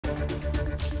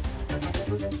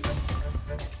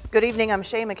Good evening, I'm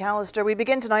Shay McAllister. We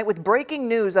begin tonight with breaking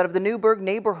news out of the Newburg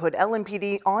neighborhood.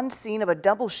 LMPD on scene of a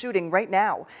double shooting right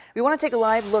now. We want to take a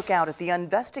live look out at the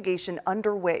investigation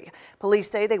underway.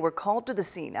 Police say they were called to the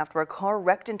scene after a car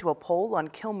wrecked into a pole on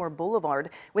Kilmer Boulevard.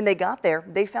 When they got there,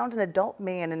 they found an adult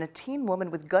man and a teen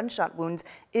woman with gunshot wounds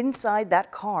inside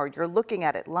that car. You're looking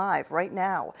at it live right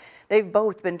now. They've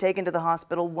both been taken to the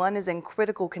hospital. One is in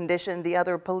critical condition. The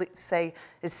other, police say,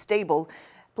 is stable.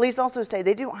 Police also say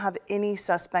they don't have any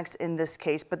suspects in this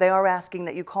case, but they are asking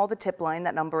that you call the tip line.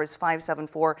 That number is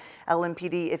 574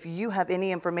 LMPD if you have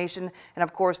any information. And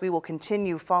of course, we will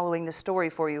continue following the story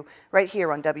for you right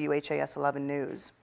here on WHAS 11 News.